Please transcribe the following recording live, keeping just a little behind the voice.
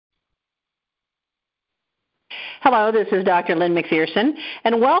Hello, this is Dr. Lynn McPherson,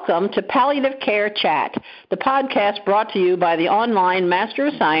 and welcome to Palliative Care Chat, the podcast brought to you by the online Master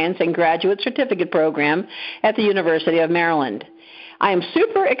of Science and Graduate Certificate Program at the University of Maryland. I am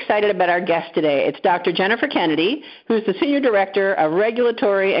super excited about our guest today. It's Dr. Jennifer Kennedy, who's the Senior Director of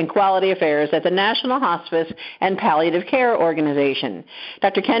Regulatory and Quality Affairs at the National Hospice and Palliative Care Organization.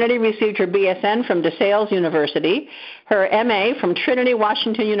 Dr. Kennedy received her BSN from DeSales University, her MA from Trinity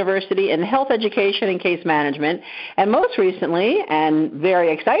Washington University in Health Education and Case Management, and most recently, and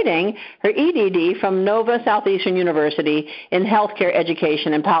very exciting, her EDD from Nova Southeastern University in Healthcare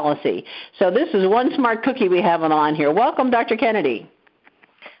Education and Policy. So this is one smart cookie we have on the line here. Welcome, Dr. Kennedy.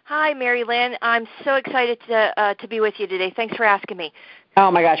 Hi, Mary Lynn. I'm so excited to be with you today. Thanks for asking me. Oh,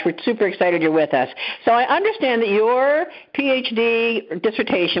 my gosh, we're super excited you're with us. So I understand that your PhD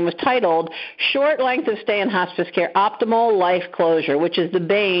dissertation was titled Short Length of Stay in Hospice Care, Optimal Life Closure, which is the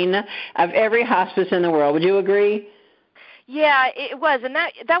bane of every hospice in the world. Would you agree? Yeah, it was, and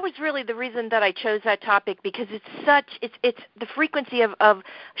that was really the reason that I chose that topic, because it's the frequency of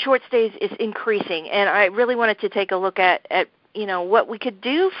short stays is increasing, and I really wanted to take a look at what we could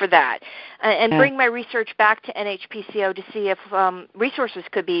do for that, and bring my research back to NHPCO to see if resources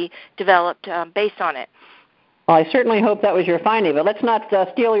could be developed based on it. Well, I certainly hope that was your finding, but let's not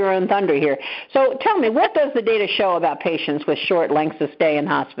steal your own thunder here. So tell me, what does the data show about patients with short lengths of stay in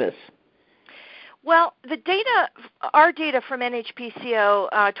hospice? Well, our data from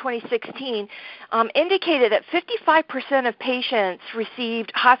NHPCO 2016 indicated that 55% of patients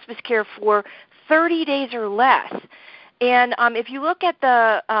received hospice care for 30 days or less. And if you look at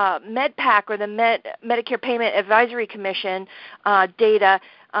the MedPAC, or the Medicare Payment Advisory Commission data,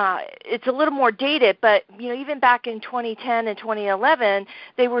 it's a little more dated, but even back in 2010 and 2011,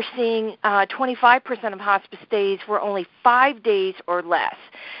 they were seeing 25% of hospice stays were only 5 days or less.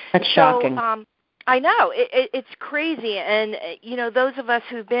 That's shocking. So, I know. It's crazy. And, those of us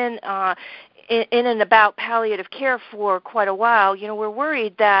who've been in and about palliative care for quite a while, we're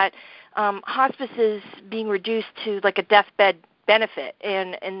worried that hospice is being reduced to like a deathbed benefit,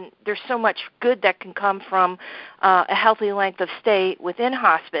 and there's so much good that can come from a healthy length of stay within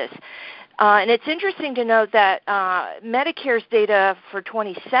hospice. And it's interesting to note that Medicare's data for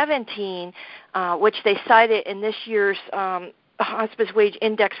 2017, which they cited in this year's Hospice Wage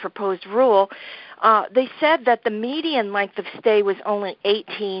Index proposed rule, they said that the median length of stay was only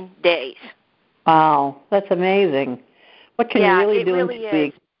 18 days. Wow, that's amazing. What can you really do in 2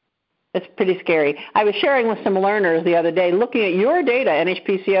 weeks? It's pretty scary. I was sharing with some learners the other day, looking at your data,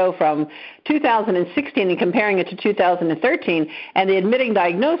 NHPCO, from 2016 and comparing it to 2013, and the admitting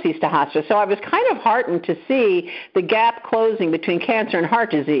diagnoses to hospice. So I was kind of heartened to see the gap closing between cancer and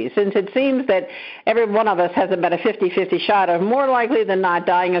heart disease, since it seems that every one of us has about a 50-50 shot of more likely than not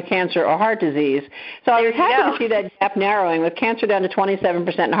dying of cancer or heart disease. So I was happy to see that gap narrowing, with cancer down to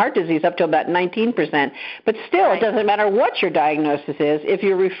 27% and heart disease up to about 19%. But still, It doesn't matter what your diagnosis is if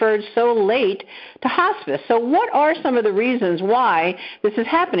you're referred so late to hospice. So what are some of the reasons why this is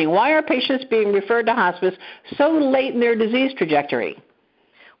happening? Why are patients being referred to hospice so late in their disease trajectory?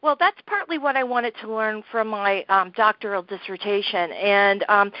 Well, that's partly what I wanted to learn from my doctoral dissertation. And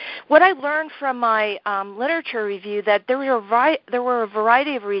what I learned from my literature review, that there were a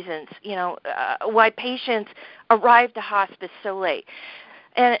variety of reasons, why patients arrived to hospice so late.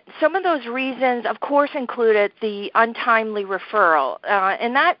 And some of those reasons, of course, included the untimely referral,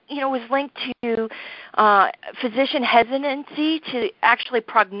 and that, was linked to physician hesitancy to actually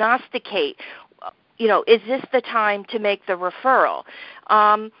prognosticate, is this the time to make the referral?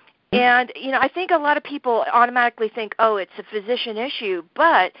 And, I think a lot of people automatically think, oh, it's a physician issue,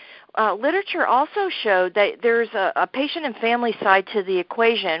 but literature also showed that there's a patient and family side to the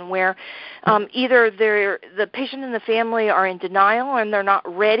equation, where either the patient and the family are in denial and they're not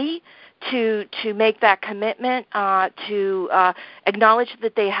ready to make that commitment, to acknowledge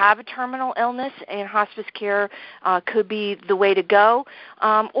that they have a terminal illness and hospice care could be the way to go,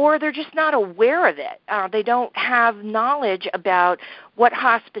 or they're just not aware of it. They don't have knowledge about what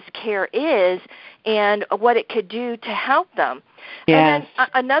hospice care is and what it could do to help them. Yes. And then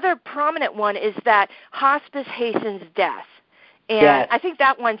another prominent one is that hospice hastens death. And I think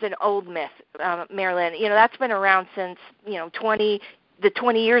that one's an old myth, Marilyn. That's been around since,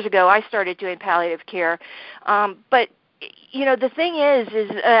 20 years ago I started doing palliative care. But, the thing is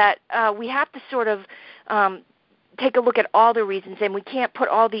that we have to sort of take a look at all the reasons, and we can't put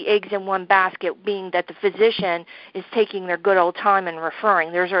all the eggs in one basket, being that the physician is taking their good old time and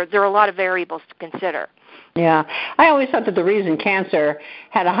referring. There are a lot of variables to consider. Yeah. I always thought that the reason cancer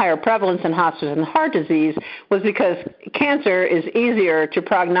had a higher prevalence in hospice than heart disease was because cancer is easier to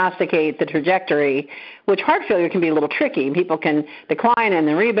prognosticate the trajectory, which heart failure can be a little tricky. People can decline and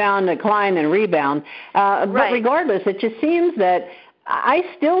then rebound, decline and rebound. But regardless, it just seems that I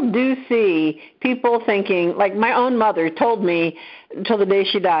still do see people thinking, like my own mother told me until the day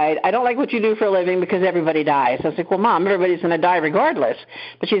she died, I don't like what you do for a living because everybody dies. I was like, well, Mom, everybody's going to die regardless.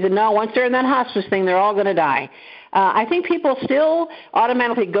 But she said, no, once they're in that hospice thing, they're all going to die. I think people still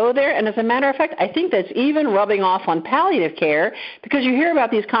automatically go there, and as a matter of fact, I think that's even rubbing off on palliative care because you hear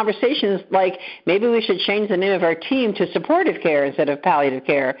about these conversations like maybe we should change the name of our team to supportive care instead of palliative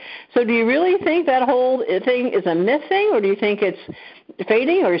care. So do you really think that whole thing is a myth thing, or do you think it's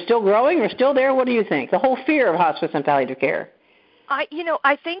fading or still growing or still there? What do you think? The whole fear of hospice and palliative care.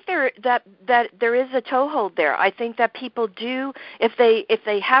 I think that there is a toehold there. I think that people do, if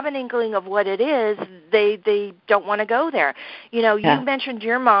they have an inkling of what it is, they don't want to go there. You mentioned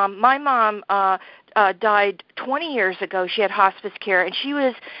your mom. My mom died 20 years ago. She had hospice care, and she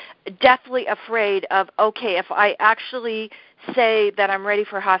was deathly afraid of, okay, if I actually say that I'm ready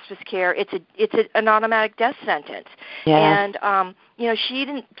for hospice care, it's an automatic death sentence. Yeah. And she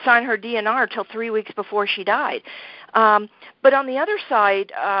didn't sign her DNR till 3 weeks before she died. But on the other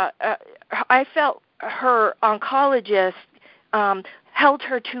side, I felt her oncologist held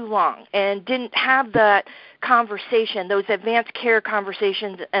her too long and didn't have that conversation, those advanced care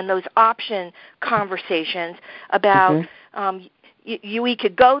conversations and those option conversations about we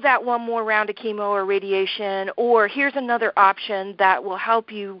could go that one more round of chemo or radiation, or here's another option that will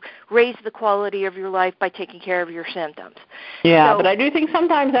help you raise the quality of your life by taking care of your symptoms. Yeah, but I do think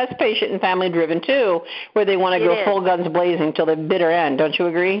sometimes that's patient and family driven too, where they want to go full guns blazing till the bitter end. Don't you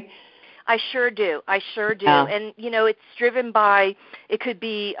agree? I sure do. Yeah. And, it's driven by, it could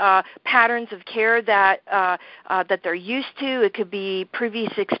be patterns of care that they're used to. It could be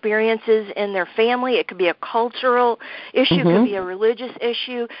previous experiences in their family. It could be a cultural issue. It could be a religious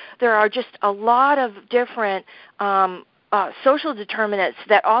issue. There are just a lot of different social determinants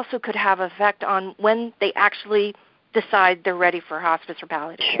that also could have effect on when they actually decide they're ready for hospice or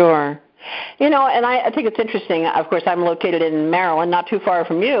palliative care. Sure. And I think it's interesting. Of course, I'm located in Maryland, not too far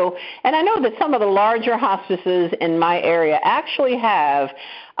from you, and I know that some of the larger hospices in my area actually have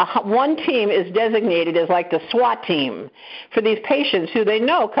one team is designated as like the SWAT team for these patients who they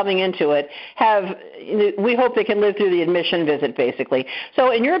know coming into it we hope they can live through the admission visit, basically.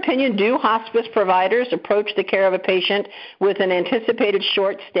 So in your opinion, do hospice providers approach the care of a patient with an anticipated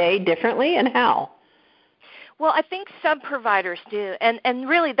short stay differently, and how? Well, I think some providers do, and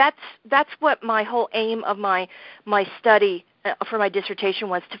really that's what my whole aim of my study for my dissertation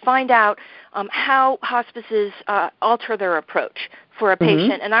was, to find out how hospices alter their approach for a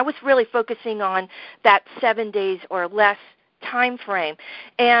patient, and I was really focusing on that 7 days or less time frame.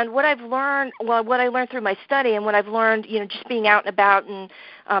 And what I learned through my study, and what I've learned, just being out and about and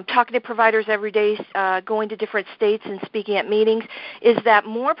talking to providers every day, going to different states and speaking at meetings, is that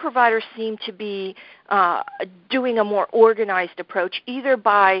more providers seem to be doing a more organized approach, either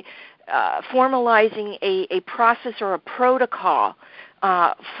by formalizing a process or a protocol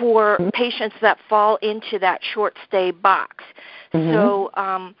for patients that fall into that short stay box. So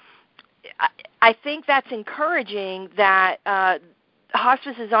I think that's encouraging that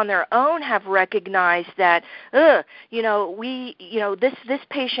hospices on their own have recognized that, this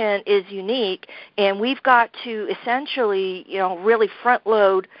patient is unique, and we've got to essentially, really front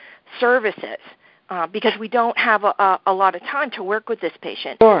load services. Because we don't have a lot of time to work with this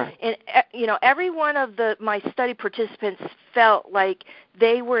patient. Sure. And, every one of my study participants felt like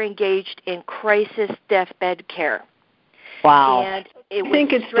they were engaged in crisis deathbed care. Wow. And do you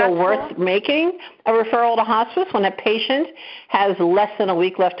think it's still worth making a referral to hospice when a patient has less than a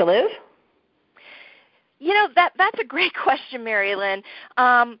week left to live? That's a great question, Mary Lynn.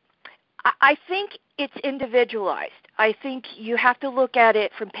 I think it's individualized. I think you have to look at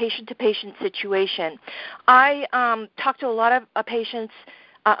it from patient-to-patient situation. I talked to a lot of patients.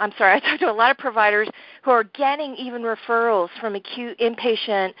 I talked to a lot of providers who are getting even referrals from acute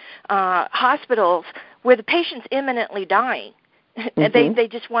inpatient hospitals where the patient's imminently dying. They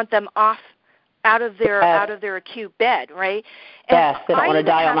just want them out of their acute bed, right? Yes, they don't want to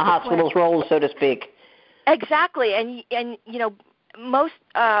die on the hospital's rolls, so to speak. Exactly, and most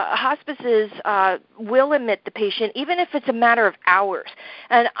hospices will admit the patient, even if it's a matter of hours.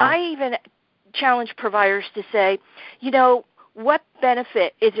 And I even challenge providers to say, what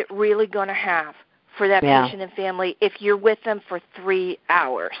benefit is it really going to have for that patient and family if you're with them for 3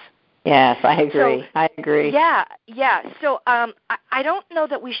 hours? Yes, I agree. Yeah. So I don't know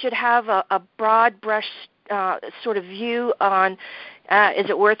that we should have a broad brush sort of view on is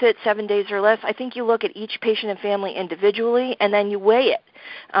it worth it, 7 days or less, I think you look at each patient and family individually, and then you weigh it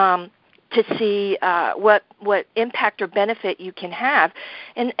to see what impact or benefit you can have.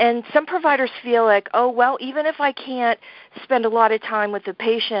 And some providers feel like, oh, well, even if I can't spend a lot of time with the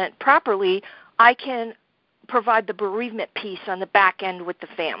patient properly, I can provide the bereavement piece on the back end with the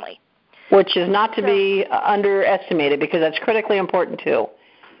family. Which is not to be underestimated, because that's critically important too.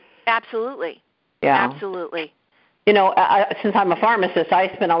 Absolutely. Yeah. Absolutely. You know, since I'm a pharmacist, I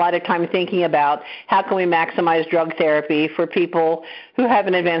spend a lot of time thinking about how can we maximize drug therapy for people who have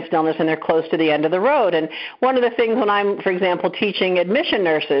an advanced illness and they're close to the end of the road. And one of the things when I'm, for example, teaching admission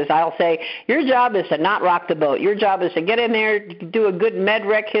nurses, I'll say, your job is to not rock the boat. Your job is to get in there, do a good med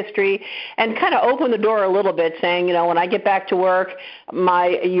rec history, and kind of open the door a little bit, saying, you know, when I get back to work,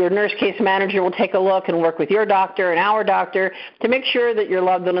 your nurse case manager will take a look and work with your doctor and our doctor to make sure that your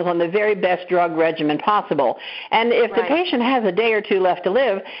loved one is on the very best drug regimen possible. And if the patient has a day or two left to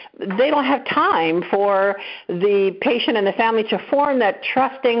live, they don't have time for the patient and the family to form that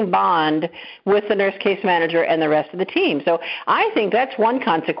trusting bond with the nurse case manager and the rest of the team. So I think that's one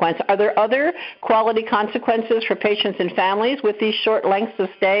consequence. Are there other quality consequences for patients and families with these short lengths of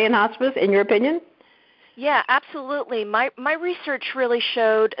stay in hospice, in your opinion? Yeah, absolutely. My research really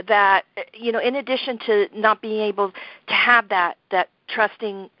showed that, you know, in addition to not being able to have that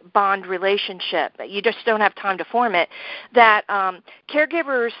trusting bond relationship, you just don't have time to form it, that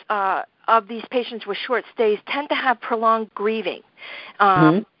caregivers of these patients with short stays tend to have prolonged grieving.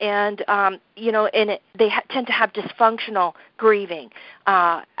 And, you know, they tend to have dysfunctional grieving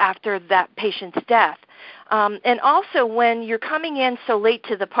after that patient's death. And also, when you're coming in so late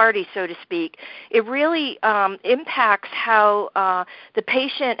to the party, so to speak, it really impacts how the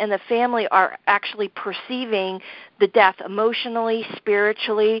patient and the family are actually perceiving the death emotionally,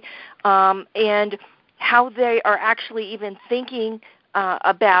 spiritually, and how they are actually even thinking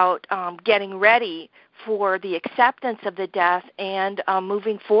about getting ready for the acceptance of the death and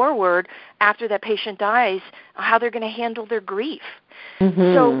moving forward after that patient dies, how they're going to handle their grief.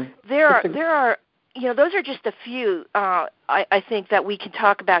 So there are you know, those are just a few, I think, that we can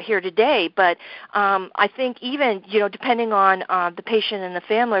talk about here today. But I think even, you know, depending on the patient and the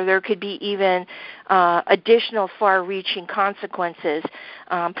family, there could be even additional far-reaching consequences.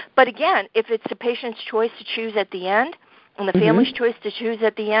 But again, if it's the patient's choice to choose at the end and the family's choice to choose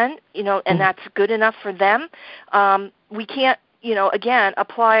at the end, you know, and that's good enough for them, we can't, you know, again,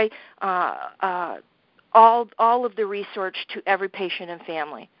 apply all of the research to every patient and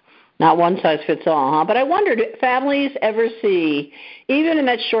family. Not one size fits all, huh? But I wondered, do families ever see, even in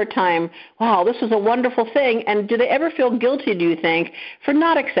that short time, wow, this is a wonderful thing, and do they ever feel guilty, do you think, for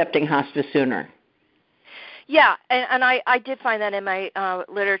not accepting hospice sooner? Yeah, and I did find that in my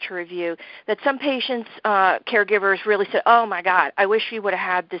literature review, that some patients, caregivers really said, oh, my God, I wish we would have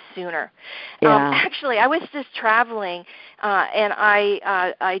had this sooner. Yeah. Actually, I was just traveling, and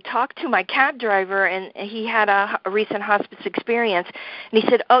I talked to my cab driver, and he had a recent hospice experience, and he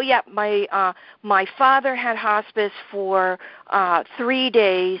said, oh, yeah, my father had hospice for 3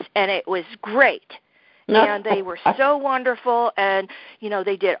 days, and it was great. And they were so wonderful, and, you know,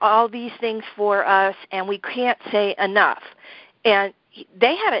 they did all these things for us, and we can't say enough. And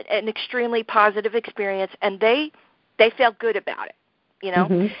they had an extremely positive experience, and they felt good about it, you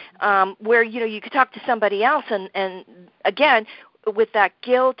know, where, you know, you could talk to somebody else, and again, with that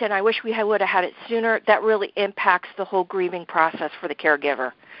guilt, and I wish we would have had it sooner, that really impacts the whole grieving process for the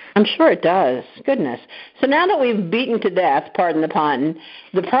caregiver. I'm sure it does. Goodness. So now that we've beaten to death, pardon the pun,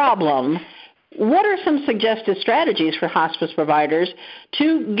 the problem, what are some suggested strategies for hospice providers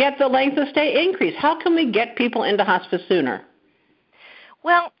to get the length of stay increased? How can we get people into hospice sooner?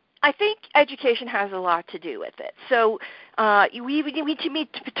 Well, I think education has a lot to do with it. So we need to be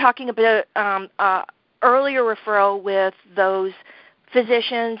talking about earlier referral with those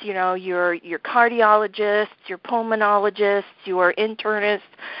physicians, you know, your cardiologists, your pulmonologists, your internists,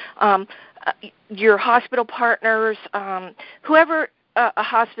 your hospital partners, whoever a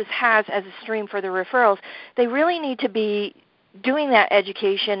hospice has as a stream for the referrals. They really need to be doing that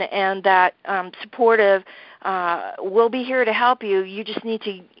education and that supportive, we'll be here to help you. You just need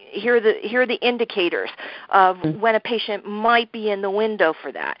to hear the indicators of when a patient might be in the window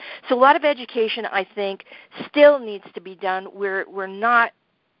for that. So a lot of education, I think, still needs to be done. We're not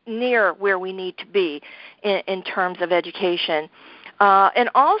near where we need to be in terms of education. And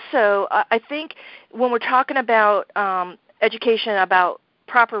also, I think when we're talking about education about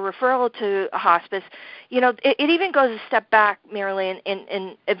proper referral to a hospice, you know, it even goes a step back, Marilyn,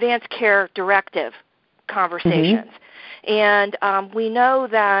 in advanced care directive conversations. And we know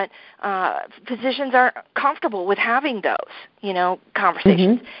that physicians aren't comfortable with having those,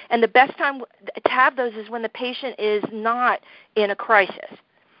 conversations. Mm-hmm. And the best time to have those is when the patient is not in a crisis.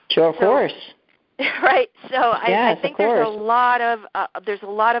 Sure, of course. Right. So yes, I think there's a lot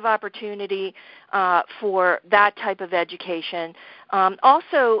of opportunity for that type of education.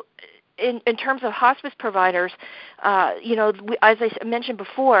 Also, in terms of hospice providers, as I mentioned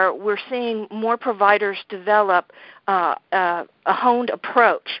before, we're seeing more providers develop a honed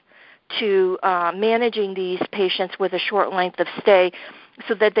approach to managing these patients with a short length of stay,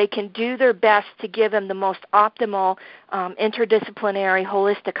 so that they can do their best to give them the most optimal interdisciplinary,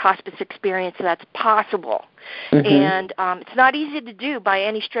 holistic hospice experience that's possible. Mm-hmm. And it's not easy to do by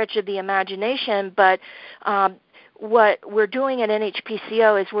any stretch of the imagination, but what we're doing at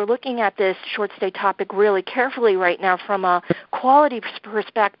NHPCO is we're looking at this short stay topic really carefully right now from a quality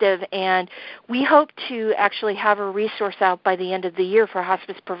perspective, and we hope to actually have a resource out by the end of the year for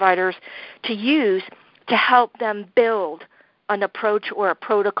hospice providers to use to help them build an approach or a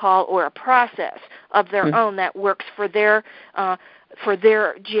protocol or a process of their own that works for their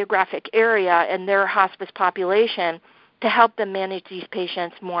geographic area and their hospice population to help them manage these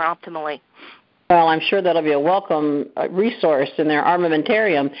patients more optimally. Well, I'm sure that'll be a welcome resource in their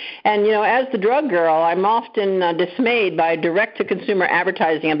armamentarium. And, as the drug girl, I'm often dismayed by direct-to-consumer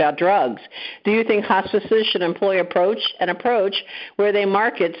advertising about drugs. Do you think hospices should employ an approach where they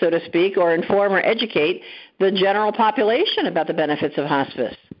market, so to speak, or inform or educate the general population about the benefits of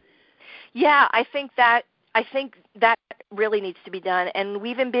hospice? Yeah, I think that really needs to be done, and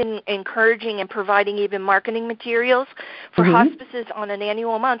we've been encouraging and providing even marketing materials for hospices on an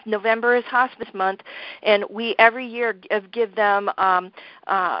annual month. November is Hospice Month, and we every year give them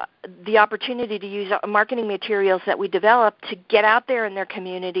the opportunity to use marketing materials that we develop to get out there in their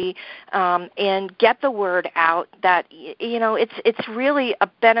community and get the word out that it's really a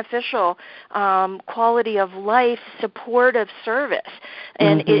beneficial quality of life supportive service,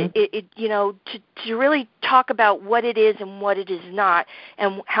 and to really talk about what it is and what it is not,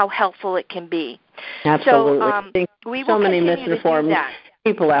 and how helpful it can be. Absolutely. So we so will many continue misinformed to do that.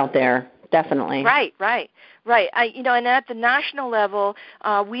 People out there, definitely. Right. And at the national level,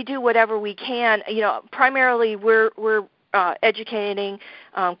 we do whatever we can. Primarily we're educating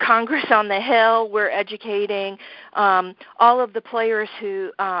Congress on the Hill. We're educating all of the players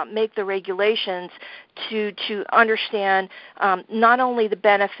who make the regulations to understand not only the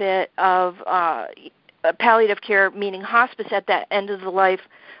benefit of palliative care, meaning hospice at that end of the life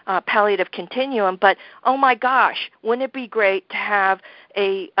palliative continuum, but oh my gosh, wouldn't it be great to have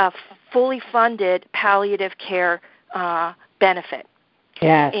a fully funded palliative care benefit?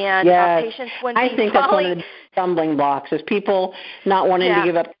 Yes, and patients wouldn't I be think that's one of the stumbling blocks is people not wanting to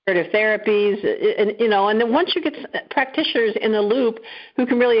give up curative therapies, and then once you get practitioners in the loop who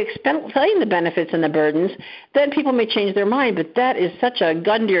can really explain the benefits and the burdens, then people may change their mind, but that is such a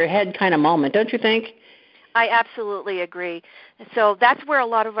gun to your head kind of moment, don't you think? I absolutely agree. So that's where a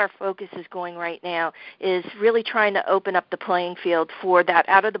lot of our focus is going right now, is really trying to open up the playing field for that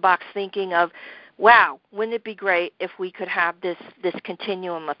out-of-the-box thinking of, wow, wouldn't it be great if we could have this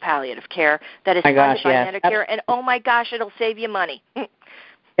continuum of palliative care that is funded by Medicare, and oh my gosh, it'll save you money.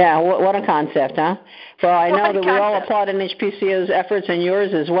 Yeah, what a concept, huh? Well, I know that we all applaud NHPCO's efforts and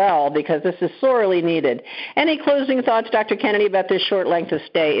yours as well, because this is sorely needed. Any closing thoughts, Dr. Kennedy, about this short length of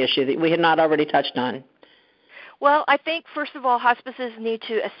stay issue that we had not already touched on? Well, I think, first of all, hospices need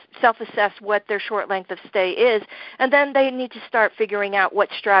to self-assess what their short length of stay is, and then they need to start figuring out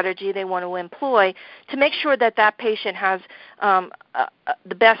what strategy they want to employ to make sure that that patient has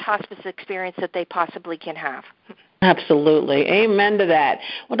the best hospice experience that they possibly can have. Absolutely. Amen to that.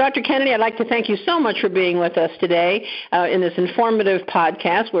 Well, Dr. Kennedy, I'd like to thank you so much for being with us today in this informative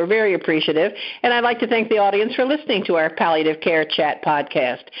podcast. We're very appreciative. And I'd like to thank the audience for listening to our Palliative Care Chat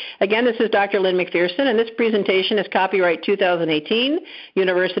podcast. Again, this is Dr. Lynn McPherson, and this presentation is copyright 2018,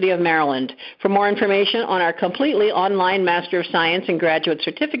 University of Maryland. For more information on our completely online Master of Science and Graduate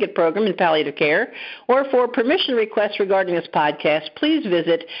Certificate program in palliative care, or for permission requests regarding this podcast, please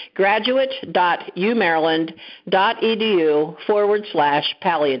visit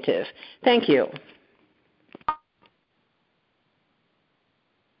graduate.umaryland.edu/palliative. Thank you.